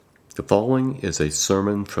The following is a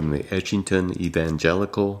sermon from the Edgington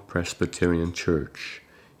Evangelical Presbyterian Church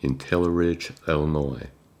in Taylor Ridge, Illinois.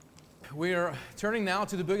 We are turning now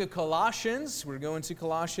to the book of Colossians. We're going to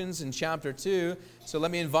Colossians in chapter 2. So let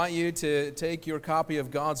me invite you to take your copy of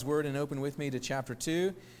God's Word and open with me to chapter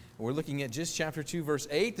 2. We're looking at just chapter 2, verse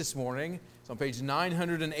 8 this morning. It's on page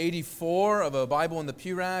 984 of a Bible in the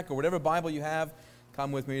pew rack, or whatever Bible you have.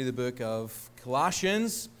 Come with me to the book of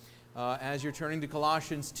Colossians. As you're turning to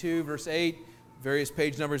Colossians 2, verse 8, various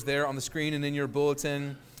page numbers there on the screen and in your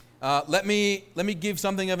bulletin. Let me give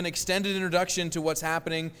something of an extended introduction to what's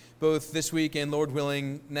happening both this week and, Lord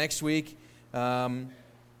willing, next week. Our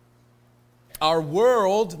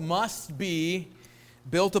world must be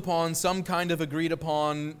built upon some kind of agreed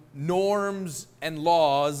upon norms and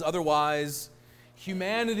laws, otherwise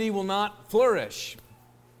humanity will not flourish.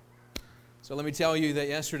 So let me tell you that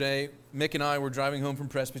yesterday, Mick and I were driving home from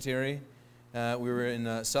Presbytery. We were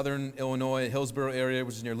in southern Illinois, Hillsborough area,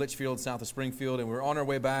 which is near Litchfield, south of Springfield, and we were on our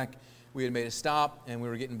way back. We had made a stop, and we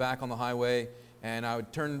were getting back on the highway, and I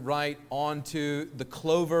would turn right onto the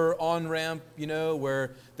Clover on-ramp,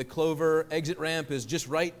 where the Clover exit ramp is just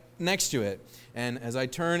right next to it. And as I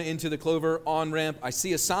turn into the Clover on-ramp, I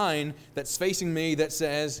see a sign that's facing me that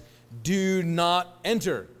says, "Do not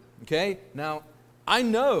enter." Okay? Now, I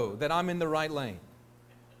know that I'm in the right lane.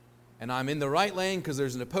 And I'm in the right lane because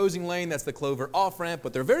there's an opposing lane, that's the Clover off-ramp,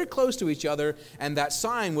 but they're very close to each other, and that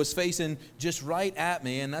sign was facing just right at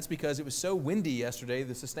me, and that's because it was so windy yesterday.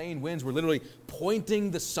 The sustained winds were literally pointing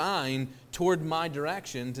the sign toward my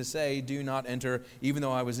direction to say, "Do not enter," even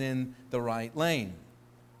though I was in the right lane.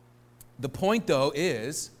 The point, though,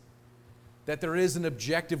 is that there is an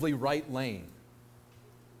objectively right lane,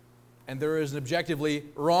 and there is an objectively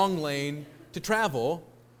wrong lane to travel,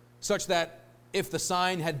 such that if the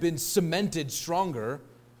sign had been cemented stronger,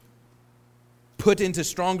 put into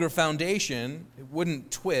stronger foundation, it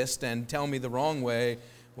wouldn't twist and tell me the wrong way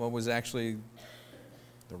what was actually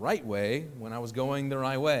the right way when I was going the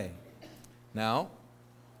right way. Now,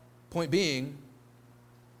 point being,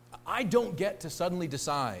 I don't get to suddenly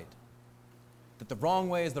decide that the wrong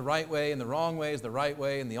way is the right way, and the wrong way is the right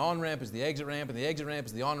way, and the on-ramp is the exit ramp, and the exit ramp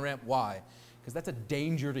is the on-ramp. Why? Because that's a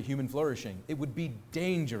danger to human flourishing. It would be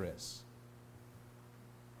dangerous.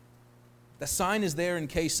 The sign is there in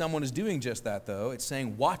case someone is doing just that, though. It's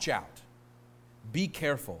saying, watch out. Be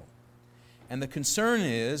careful. And the concern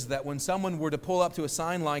is that when someone were to pull up to a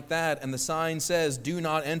sign like that, and the sign says, "Do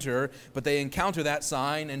not enter," but they encounter that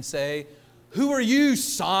sign and say, "Who are you,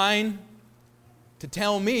 sign, to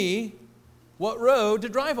tell me what road to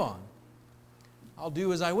drive on? I'll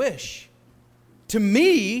do as I wish. To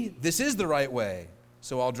me, this is the right way,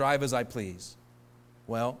 so I'll drive as I please."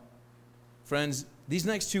 Well, friends, these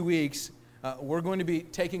next 2 weeks, we're going to be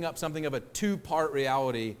taking up something of a two-part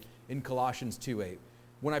reality in Colossians 2:8.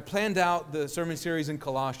 When I planned out the sermon series in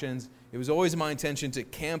Colossians, it was always my intention to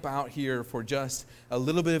camp out here for just a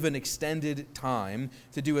little bit of an extended time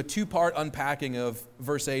to do a two-part unpacking of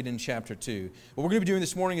verse 8 in chapter 2. What we're going to be doing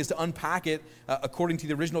this morning is to unpack it according to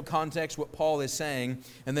the original context, what Paul is saying,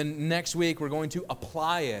 and then next week we're going to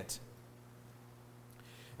apply it.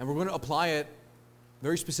 And we're going to apply it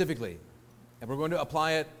very specifically. And we're going to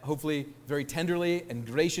apply it, hopefully, very tenderly and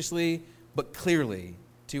graciously, but clearly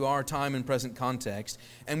to our time and present context.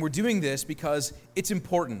 And we're doing this because it's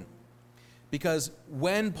important. Because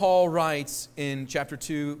when Paul writes in chapter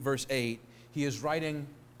 2, verse 8, he is writing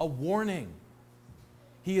a warning.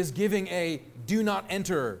 He is giving a "do not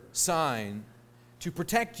enter" sign to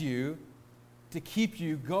protect you, to keep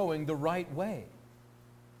you going the right way.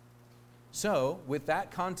 So, with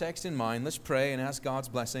that context in mind, let's pray and ask God's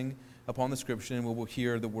blessing upon the Scripture, and we will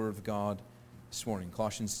hear the Word of God this morning.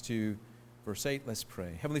 Colossians 2, verse 8, let's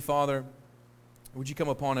pray. Heavenly Father, would you come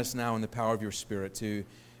upon us now in the power of your Spirit to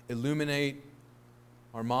illuminate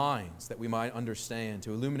our minds that we might understand,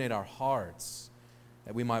 to illuminate our hearts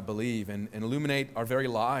that we might believe, and illuminate our very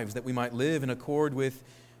lives that we might live in accord with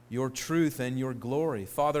your truth and your glory.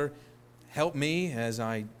 Father, help me as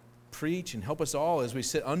I preach, and help us all as we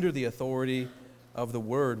sit under the authority of the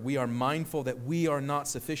Word. We are mindful that we are not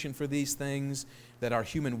sufficient for these things, that our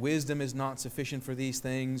human wisdom is not sufficient for these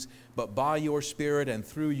things, but by your Spirit and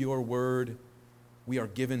through your Word, we are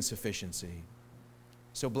given sufficiency.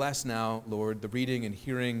 So bless now, Lord, the reading and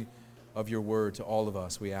hearing of your Word to all of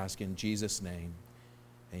us, we ask in Jesus' name.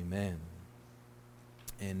 Amen.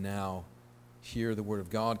 And now, hear the Word of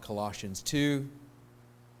God, Colossians 2,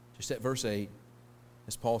 just at verse 8,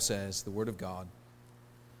 as Paul says, the Word of God.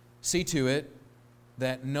 "See to it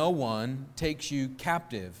that no one takes you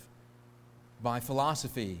captive by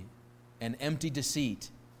philosophy and empty deceit,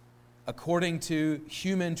 according to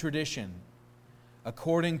human tradition,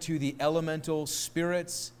 according to the elemental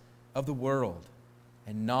spirits of the world,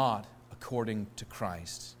 and not according to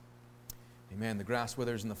Christ. Amen. The grass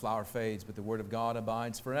withers and the flower fades, but the word of God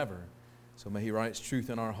abides forever. So may He write its truth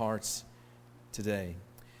in our hearts today.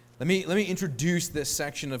 Let me introduce this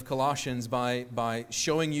section of Colossians by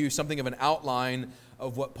showing you something of an outline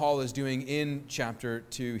of what Paul is doing in chapter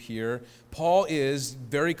 2 here. Paul is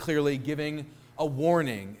very clearly giving a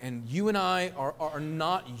warning, and you and I are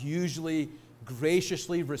not usually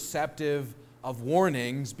graciously receptive of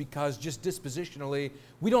warnings because just dispositionally,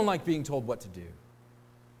 we don't like being told what to do.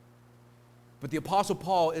 But the Apostle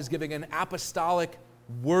Paul is giving an apostolic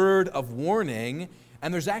word of warning,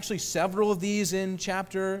 and there's actually several of these in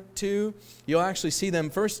chapter 2. You'll actually see them.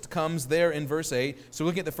 First comes there in verse 8. So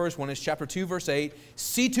looking at the first one is chapter 2, verse 8.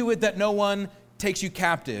 See to it that no one takes you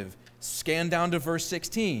captive. Scan down to verse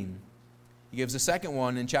 16. He gives a second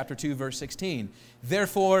one in chapter 2, verse 16.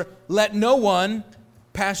 Therefore, let no one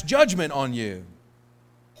pass judgment on you.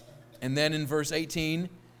 And then in verse 18,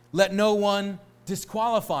 let no one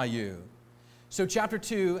disqualify you. So chapter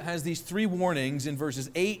 2 has these three warnings in verses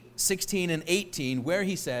 8, 16, and 18 where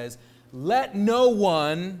he says, let no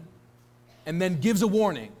one, and then gives a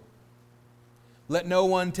warning. Let no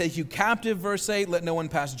one take you captive, verse 8. Let no one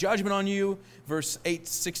pass judgment on you, verse 8,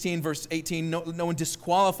 16, verse 18. No one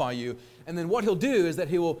disqualify you. And then what he'll do is that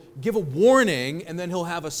he will give a warning, and then he'll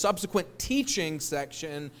have a subsequent teaching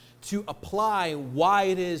section to apply why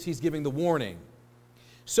it is he's giving the warning.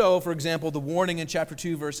 So, for example, the warning in chapter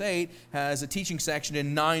 2, verse 8 has a teaching section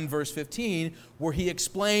in 9, verse 15, where he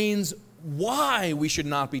explains why we should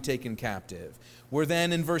not be taken captive. Where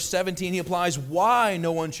then in verse 17 he applies why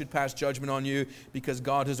no one should pass judgment on you because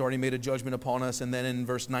God has already made a judgment upon us. And then in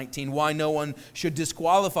verse 19, why no one should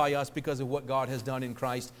disqualify us because of what God has done in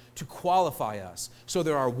Christ to qualify us. So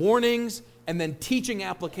there are warnings and then teaching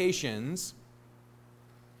applications.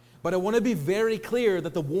 But I want to be very clear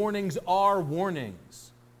that the warnings are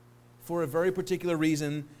warnings for a very particular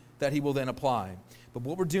reason that he will then apply. But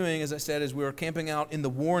what we're doing, as I said, is we're camping out in the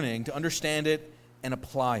warning to understand it and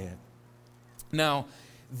apply it. Now,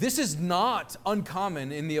 this is not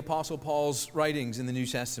uncommon in the Apostle Paul's writings in the New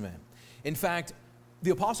Testament. In fact,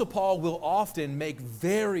 the Apostle Paul will often make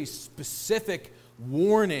very specific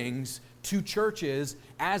warnings to churches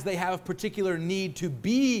as they have particular need to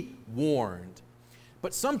be warned.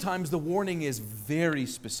 But sometimes the warning is very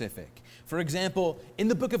specific. For example, in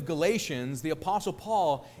the book of Galatians, the Apostle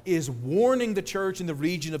Paul is warning the church in the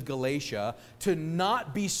region of Galatia to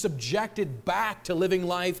not be subjected back to living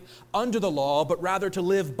life under the law, but rather to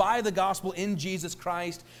live by the gospel in Jesus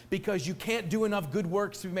Christ, because you can't do enough good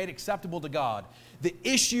works to be made acceptable to God. The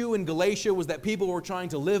issue in Galatia was that people were trying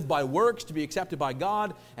to live by works to be accepted by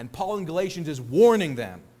God, and Paul in Galatians is warning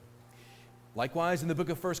them. Likewise, in the book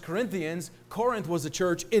of 1 Corinthians, Corinth was a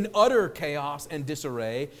church in utter chaos and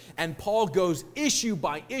disarray, and Paul goes issue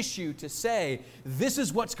by issue to say, this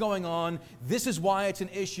is what's going on, this is why it's an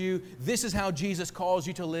issue, this is how Jesus calls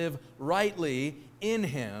you to live rightly in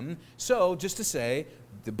Him. So, just to say,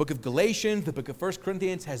 the book of Galatians, the book of 1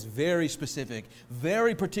 Corinthians has very specific,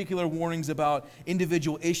 very particular warnings about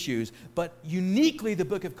individual issues. But uniquely, the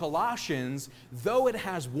book of Colossians, though it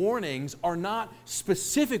has warnings, are not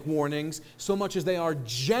specific warnings so much as they are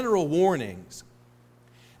general warnings.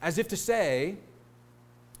 As if to say,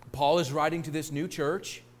 Paul is writing to this new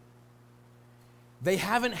church. They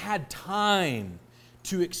haven't had time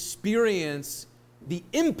to experience the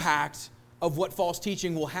impact of what false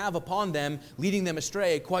teaching will have upon them, leading them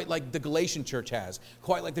astray, quite like the Galatian church has,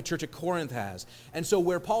 quite like the church at Corinth has. And so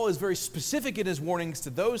where Paul is very specific in his warnings to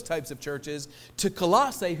those types of churches, to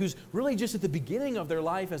Colossae, who's really just at the beginning of their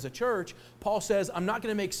life as a church, Paul says, I'm not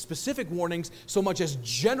going to make specific warnings so much as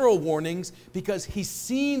general warnings, because he's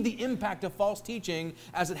seen the impact of false teaching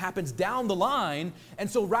as it happens down the line. And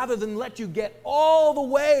so rather than let you get all the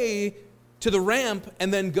way to the ramp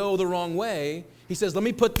and then go the wrong way, he says, let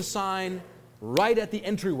me put the sign right at the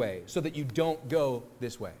entryway so that you don't go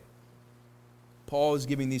this way. Paul is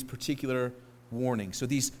giving these particular warnings. So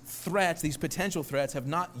these threats, these potential threats, have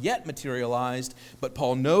not yet materialized, but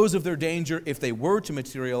Paul knows of their danger if they were to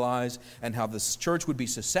materialize and how this church would be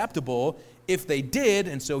susceptible if they did,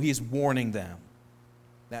 and so he's warning them.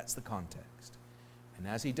 That's the context. And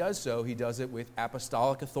as he does so, he does it with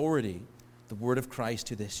apostolic authority, the word of Christ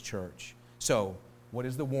to this church. So, what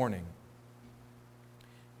is the warning?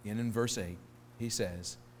 And in verse 8, he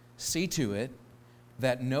says, see to it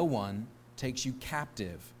that no one takes you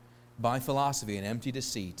captive by philosophy and empty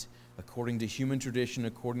deceit, according to human tradition,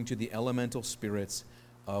 according to the elemental spirits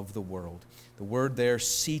of the world. The word there,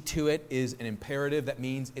 see to it, is an imperative. That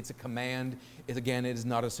means it's a command. Again, it is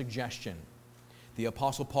not a suggestion. The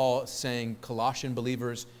Apostle Paul is saying, Colossian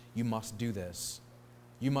believers, you must do this.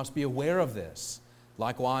 You must be aware of this.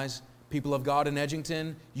 Likewise, people of God in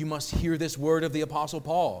Edgington, you must hear this word of the Apostle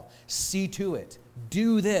Paul. See to it.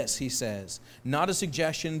 Do this, he says. Not a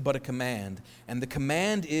suggestion, but a command. And the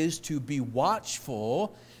command is to be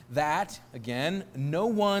watchful that, again, no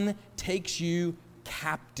one takes you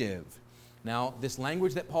captive. Now, this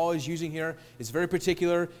language that Paul is using here is very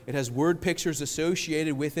particular. It has word pictures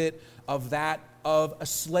associated with it of that of a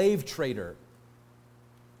slave trader.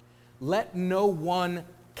 Let no one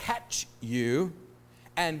catch you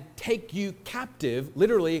and take you captive,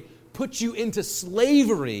 literally put you into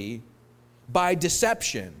slavery by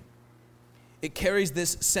deception. It carries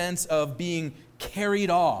this sense of being carried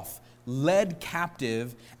off, led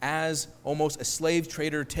captive as almost a slave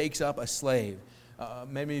trader takes up a slave.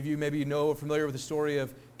 Many of you maybe are familiar with the story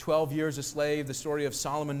of 12 Years a Slave, the story of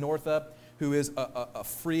Solomon Northup, who is a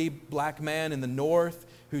free black man in the North,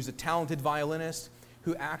 who's a talented violinist,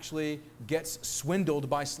 who actually gets swindled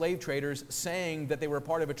by slave traders saying that they were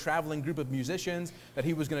part of a traveling group of musicians, that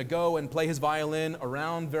he was going to go and play his violin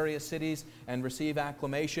around various cities and receive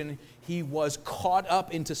acclamation. He was caught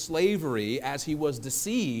up into slavery as he was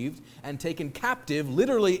deceived and taken captive,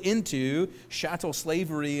 literally into chattel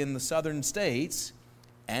slavery in the southern states,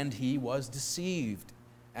 and he was deceived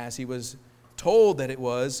as he was told that it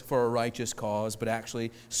was for a righteous cause, but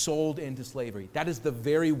actually sold into slavery. That is the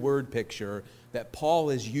very word picture that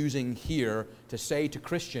Paul is using here to say to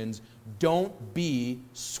Christians, don't be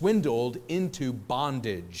swindled into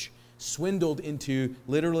bondage, swindled into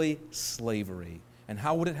literally slavery. And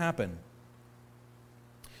how would it happen?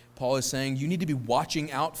 Paul is saying you need to be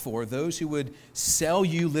watching out for those who would sell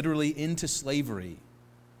you literally into slavery,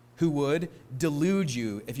 who would delude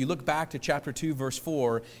you. If you look back to chapter 2, verse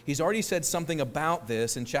 4, he's already said something about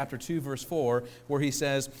this in chapter 2, verse 4, where he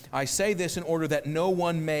says, I say this in order that no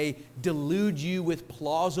one may delude you with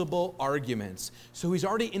plausible arguments. So he's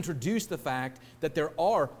already introduced the fact that there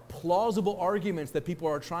are plausible arguments that people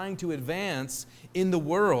are trying to advance in the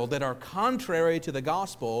world that are contrary to the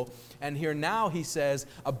gospel. And here now he says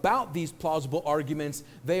about these plausible arguments,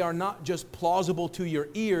 they are not just plausible to your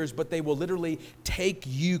ears, but they will literally take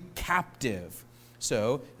you captive.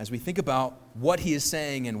 So as we think about what he is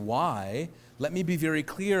saying and why, let me be very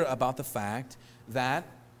clear about the fact that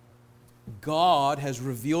God has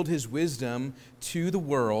revealed his wisdom to the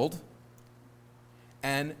world,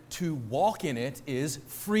 and to walk in it is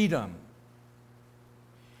freedom.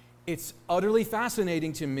 It's utterly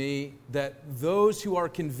fascinating to me that those who are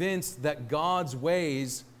convinced that God's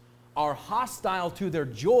ways are hostile to their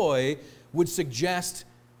joy would suggest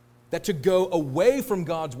that to go away from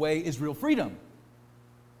God's way is real freedom.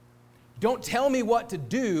 Don't tell me what to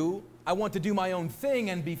do. I want to do my own thing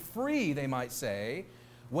and be free, they might say,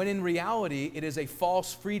 when in reality it is a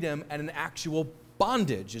false freedom and an actual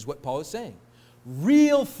bondage, is what Paul is saying.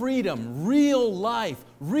 Real freedom, real life,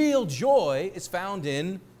 real joy is found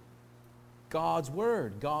in God's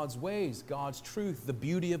word, God's ways, God's truth, the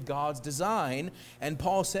beauty of God's design. And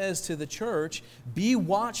Paul says to the church, be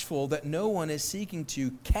watchful that no one is seeking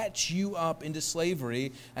to catch you up into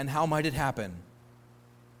slavery. And how might it happen?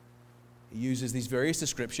 He uses these various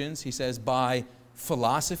descriptions. He says, by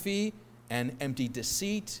philosophy and empty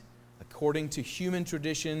deceit, according to human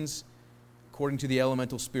traditions, according to the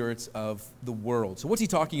elemental spirits of the world. So what's he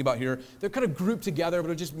talking about here? They're kind of grouped together, but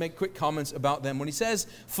I'll just make quick comments about them. When he says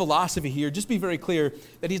philosophy here, just be very clear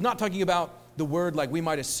that he's not talking about the word like we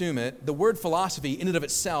might assume it. The word philosophy in and of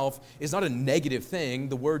itself is not a negative thing.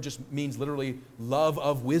 The word just means literally love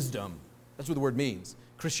of wisdom. That's what the word means.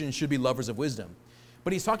 Christians should be lovers of wisdom.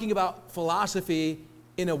 But he's talking about philosophy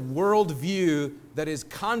in a worldview that is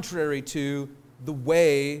contrary to the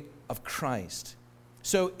way of Christ.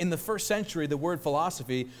 So in the first century, the word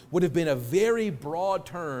philosophy would have been a very broad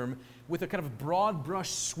term with a kind of broad brush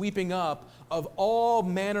sweeping up of all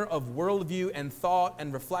manner of worldview and thought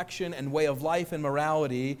and reflection and way of life and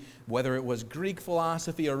morality, whether it was Greek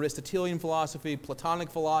philosophy, Aristotelian philosophy, Platonic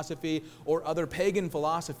philosophy, or other pagan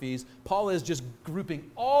philosophies. Paul is just grouping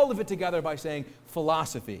all of it together by saying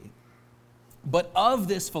philosophy. But of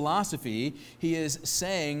this philosophy, he is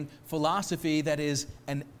saying philosophy that is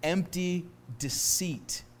an empty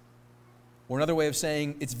deceit. Or another way of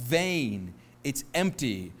saying it's vain, it's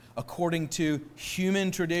empty, according to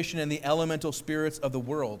human tradition and the elemental spirits of the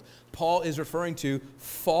world. Paul is referring to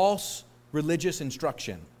false religious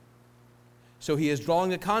instruction. So he is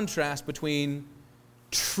drawing a contrast between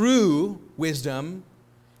true wisdom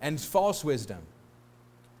and false wisdom.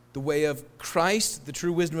 the way of Christ, the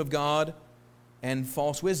true wisdom of God, and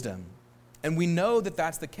false wisdom. And we know that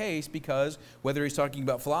that's the case because whether he's talking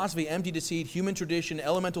about philosophy, empty deceit, human tradition,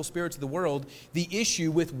 elemental spirits of the world, the issue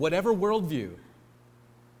with whatever worldview.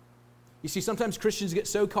 You see, sometimes Christians get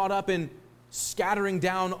so caught up in scattering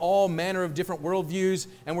down all manner of different worldviews,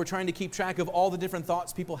 and we're trying to keep track of all the different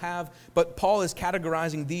thoughts people have. But Paul is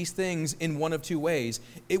categorizing these things in one of two ways.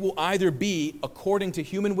 It will either be according to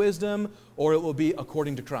human wisdom, or it will be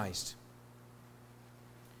according to Christ.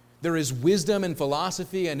 There is wisdom and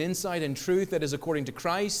philosophy and insight and truth that is according to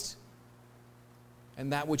Christ,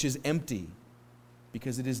 and that which is empty,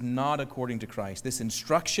 because it is not according to Christ. This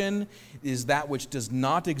instruction is that which does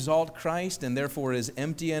not exalt Christ and therefore is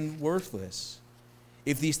empty and worthless.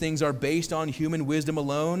 If these things are based on human wisdom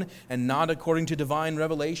alone and not according to divine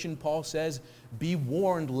revelation, Paul says, be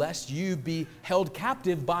warned lest you be held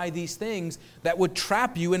captive by these things that would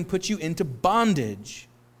trap you and put you into bondage.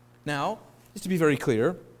 Now, just to be very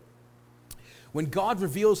clear, when God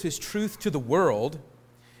reveals His truth to the world,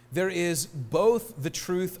 there is both the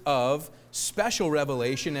truth of special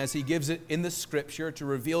revelation as He gives it in the Scripture to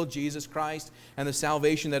reveal Jesus Christ and the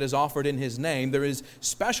salvation that is offered in His name. There is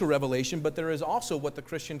special revelation, but there is also what the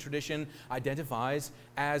Christian tradition identifies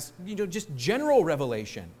as, just general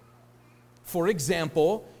revelation. For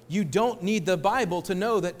example, you don't need the Bible to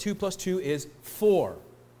know that 2 + 2 is 4.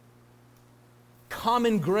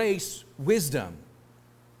 Common grace wisdom.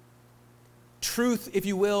 Truth, if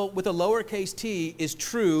you will, with a lowercase t, is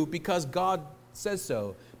true because God says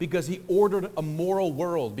so, because He ordered a moral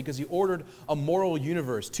world, because He ordered a moral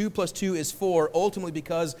universe. 2 + 2 is 4, ultimately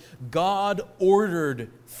because God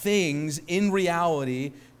ordered things in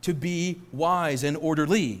reality to be wise and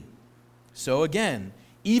orderly. So again,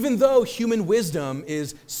 even though human wisdom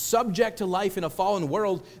is subject to life in a fallen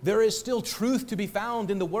world, there is still truth to be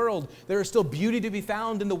found in the world. There is still beauty to be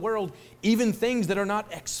found in the world, even things that are not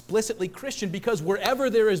explicitly Christian, because wherever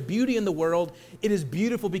there is beauty in the world, it is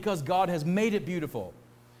beautiful because God has made it beautiful.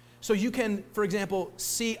 So you can, for example,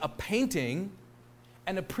 see a painting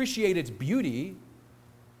and appreciate its beauty,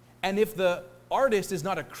 and if the artist is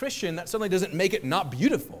not a Christian, that suddenly doesn't make it not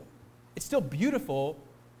beautiful. It's still beautiful.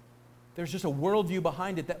 There's just a worldview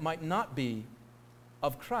behind it that might not be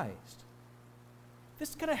of Christ.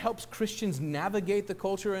 This kind of helps Christians navigate the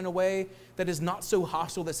culture in a way that is not so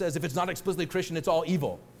hostile, that says if it's not explicitly Christian, it's all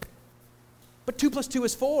evil. But 2 + 2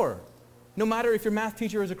 is 4, no matter if your math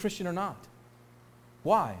teacher is a Christian or not.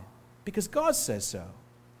 Why? Because God says so.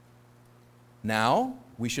 Now,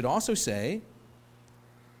 we should also say,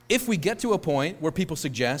 if we get to a point where people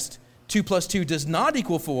suggest 2 + 2 does not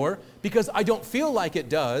equal 4 because I don't feel like it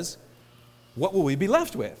does, what will we be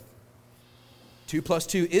left with? 2 +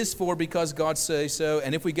 2 is 4 because God says so,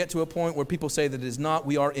 and if we get to a point where people say that it is not,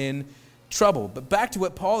 we are in trouble. But back to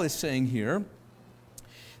what Paul is saying here,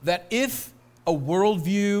 that if a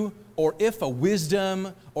worldview or if a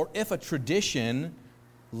wisdom or if a tradition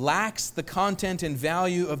lacks the content and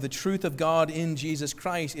value of the truth of God in Jesus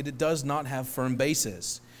Christ, it does not have firm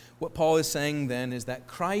basis. What Paul is saying then is that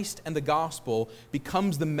Christ and the gospel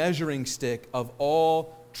becomes the measuring stick of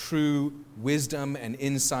all true wisdom and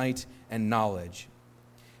insight and knowledge.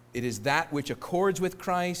 It is that which accords with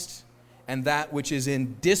Christ and that which is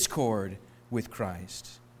in discord with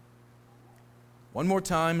Christ. One more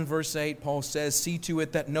time in verse 8, Paul says, see to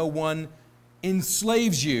it that no one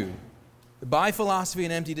enslaves you by philosophy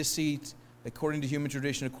and empty deceit, according to human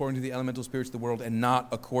tradition, according to the elemental spirits of the world, and not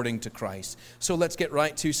according to Christ. So let's get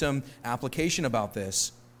right to some application about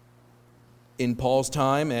this in Paul's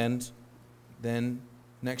time and then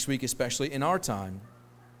next week, especially in our time.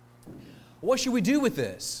 What should we do with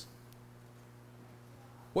this?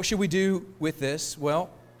 What should we do with this? Well,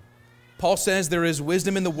 Paul says there is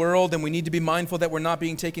wisdom in the world and we need to be mindful that we're not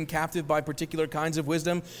being taken captive by particular kinds of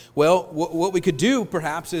wisdom. Well, what we could do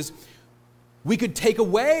perhaps is we could take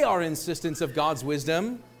away our insistence of God's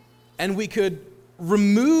wisdom and we could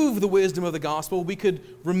remove the wisdom of the gospel. We could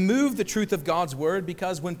remove the truth of God's word,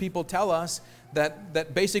 because when people tell us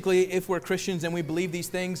that basically if we're Christians and we believe these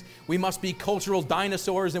things, we must be cultural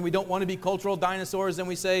dinosaurs and we don't want to be cultural dinosaurs, and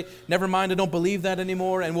we say, never mind, I don't believe that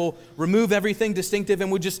anymore, and we'll remove everything distinctive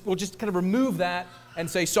and we'll just kind of remove that and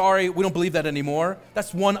say, sorry, we don't believe that anymore.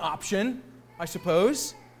 That's one option, I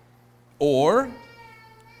suppose. Or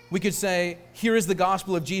we could say, here is the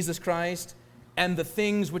gospel of Jesus Christ, and the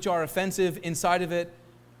things which are offensive inside of it,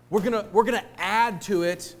 we're gonna add to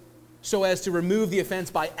it so as to remove the offense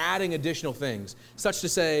by adding additional things. Such to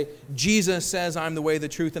say, Jesus says, I'm the way, the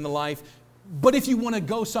truth, and the life, but if you want to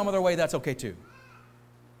go some other way, that's okay too.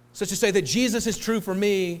 Such to say that Jesus is true for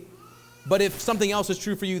me, But if something else is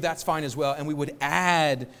true for you, that's fine as well. And we would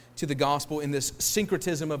add to the gospel in this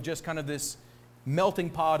syncretism of just kind of this melting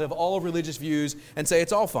pot of all religious views and say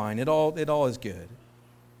it's all fine, it all is good.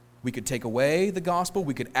 We could take away the gospel,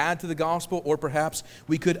 we could add to the gospel, or perhaps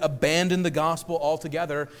we could abandon the gospel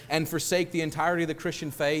altogether and forsake the entirety of the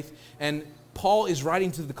Christian faith. And Paul is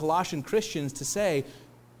writing to the Colossian Christians to say,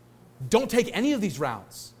 don't take any of these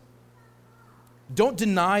routes. Don't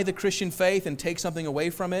deny the Christian faith and take something away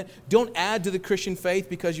from it. Don't add to the Christian faith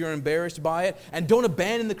because you're embarrassed by it. And don't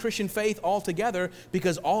abandon the Christian faith altogether,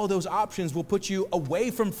 because all of those options will put you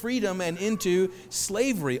away from freedom and into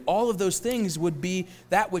slavery. All of those things would be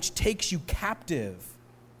that which takes you captive.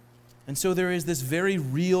 And so there is this very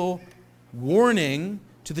real warning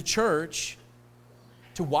to the church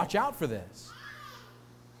to watch out for this.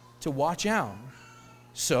 To watch out.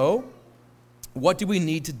 So, what do we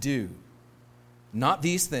need to do? Not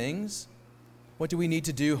these things. What do we need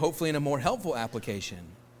to do, hopefully in a more helpful application?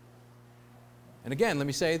 And again, let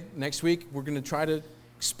me say, next week we're going to try to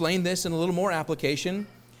explain this in a little more application.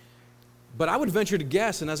 But I would venture to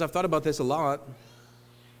guess, and as I've thought about this a lot,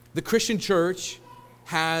 the Christian church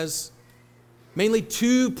has mainly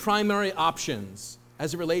two primary options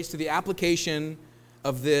as it relates to the application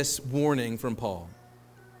of this warning from Paul.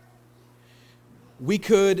 We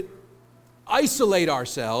could isolate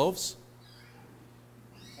ourselves.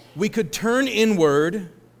 We could turn inward.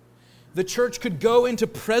 The church could go into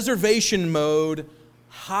preservation mode,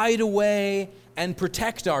 hide away, and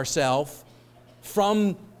protect ourselves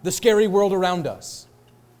from the scary world around us.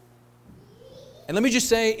 And let me just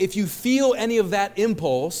say, if you feel any of that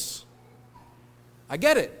impulse, I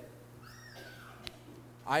get it.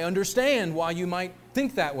 I understand why you might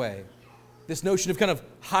think that way. This notion of kind of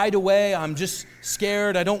hide away, I'm just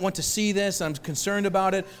scared, I don't want to see this, I'm concerned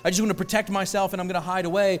about it, I just want to protect myself and I'm going to hide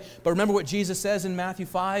away. But remember what Jesus says in Matthew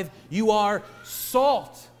 5, you are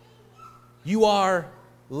salt, you are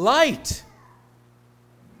light.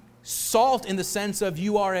 Salt in the sense of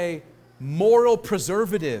you are a moral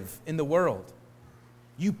preservative in the world.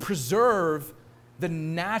 You preserve the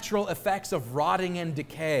natural effects of rotting and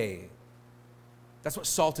decay. That's what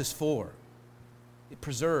salt is for. It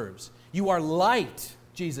preserves. You are light,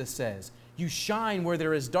 Jesus says. You shine where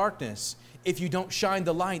there is darkness. If you don't shine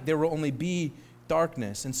the light, there will only be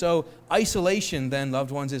darkness. And so isolation, then,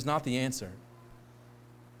 loved ones, is not the answer.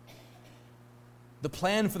 The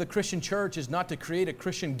plan for the Christian church is not to create a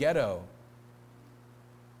Christian ghetto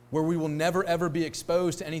where we will never, ever be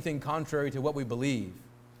exposed to anything contrary to what we believe.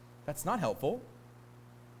 That's not helpful.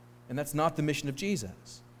 And that's not the mission of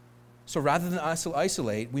Jesus. So rather than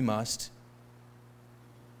isolate, we must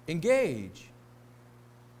engage.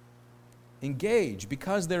 Engage,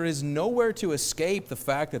 because there is nowhere to escape the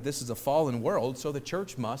fact that this is a fallen world, so the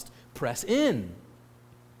church must press in.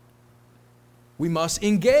 We must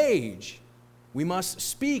engage. We must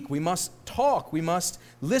speak. We must talk. We must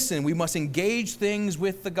listen. We must engage things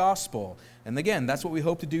with the gospel. And again, that's what we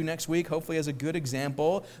hope to do next week, hopefully as a good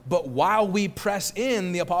example. But while we press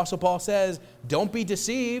in, the Apostle Paul says, don't be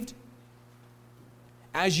deceived.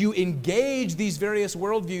 As you engage these various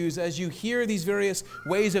worldviews, as you hear these various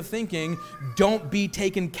ways of thinking, don't be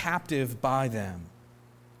taken captive by them.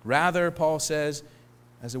 Rather, Paul says,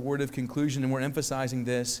 as a word of conclusion, and we're emphasizing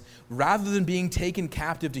this, rather than being taken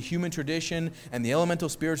captive to human tradition and the elemental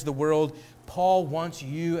spirits of the world, Paul wants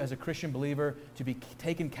you as a Christian believer to be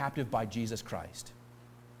taken captive by Jesus Christ.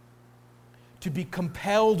 To be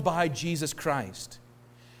compelled by Jesus Christ.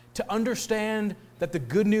 To understand that the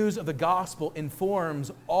good news of the gospel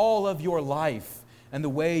informs all of your life and the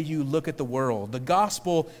way you look at the world. The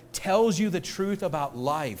gospel tells you the truth about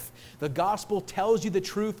life. The gospel tells you the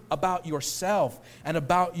truth about yourself and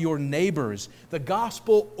about your neighbors. The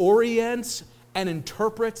gospel orients and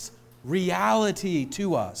interprets reality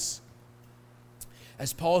to us.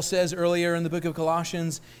 As Paul says earlier in the book of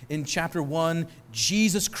Colossians, in chapter 1,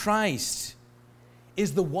 Jesus Christ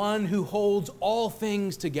is the one who holds all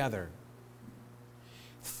things together.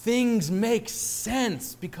 Things make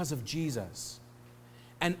sense because of Jesus.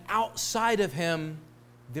 And outside of him,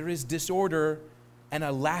 there is disorder and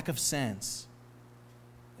a lack of sense.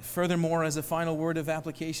 Furthermore, as a final word of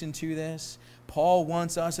application to this, Paul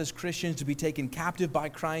wants us as Christians to be taken captive by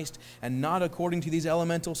Christ and not according to these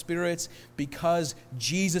elemental spirits, because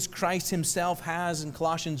Jesus Christ himself has, in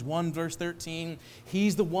Colossians 1 verse 13,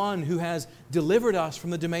 he's the one who has delivered us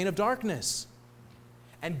from the domain of darkness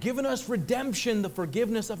and given us redemption, the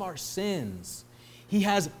forgiveness of our sins. He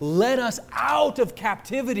has led us out of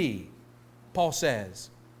captivity, Paul says,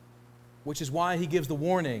 which is why he gives the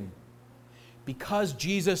warning. Because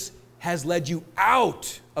Jesus has led you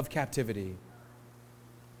out of captivity,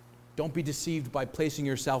 Don't be deceived by placing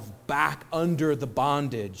yourself back under the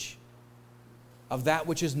bondage of that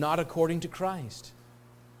which is not according to Christ.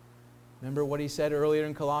 Remember what he said earlier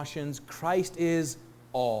in Colossians? Christ is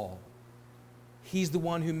all. He's the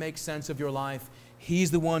one who makes sense of your life. He's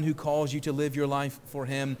the one who calls you to live your life for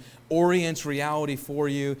Him, orients reality for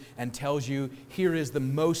you, and tells you, here is the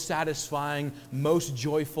most satisfying, most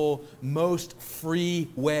joyful, most free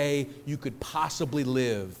way you could possibly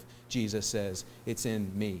live. Jesus says, it's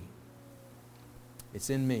in me. It's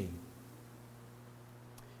in me.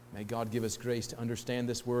 May God give us grace to understand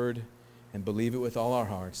this word and believe it with all our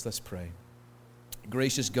hearts. Let's pray.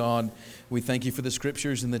 Gracious God, we thank you for the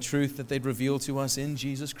Scriptures and the truth that they'd reveal to us in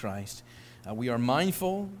Jesus Christ. We are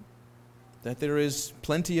mindful that there is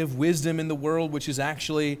plenty of wisdom in the world which is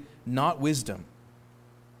actually not wisdom,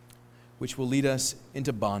 which will lead us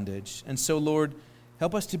into bondage. And so, Lord,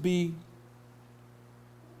 help us to be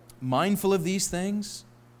mindful of these things.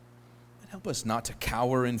 Help us not to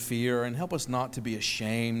cower in fear, and help us not to be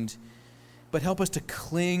ashamed, but help us to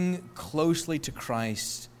cling closely to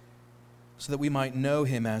Christ so that we might know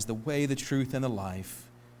Him as the way, the truth, and the life.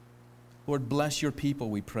 Lord, bless your people,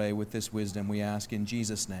 we pray, with this wisdom, we ask in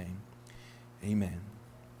Jesus' name. Amen.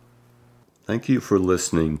 Thank you for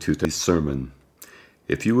listening to today's sermon.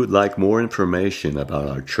 If you would like more information about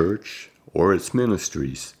our church or its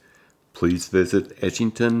ministries, please visit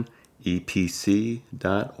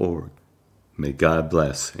edgingtonepc.org. May God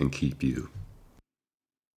bless and keep you.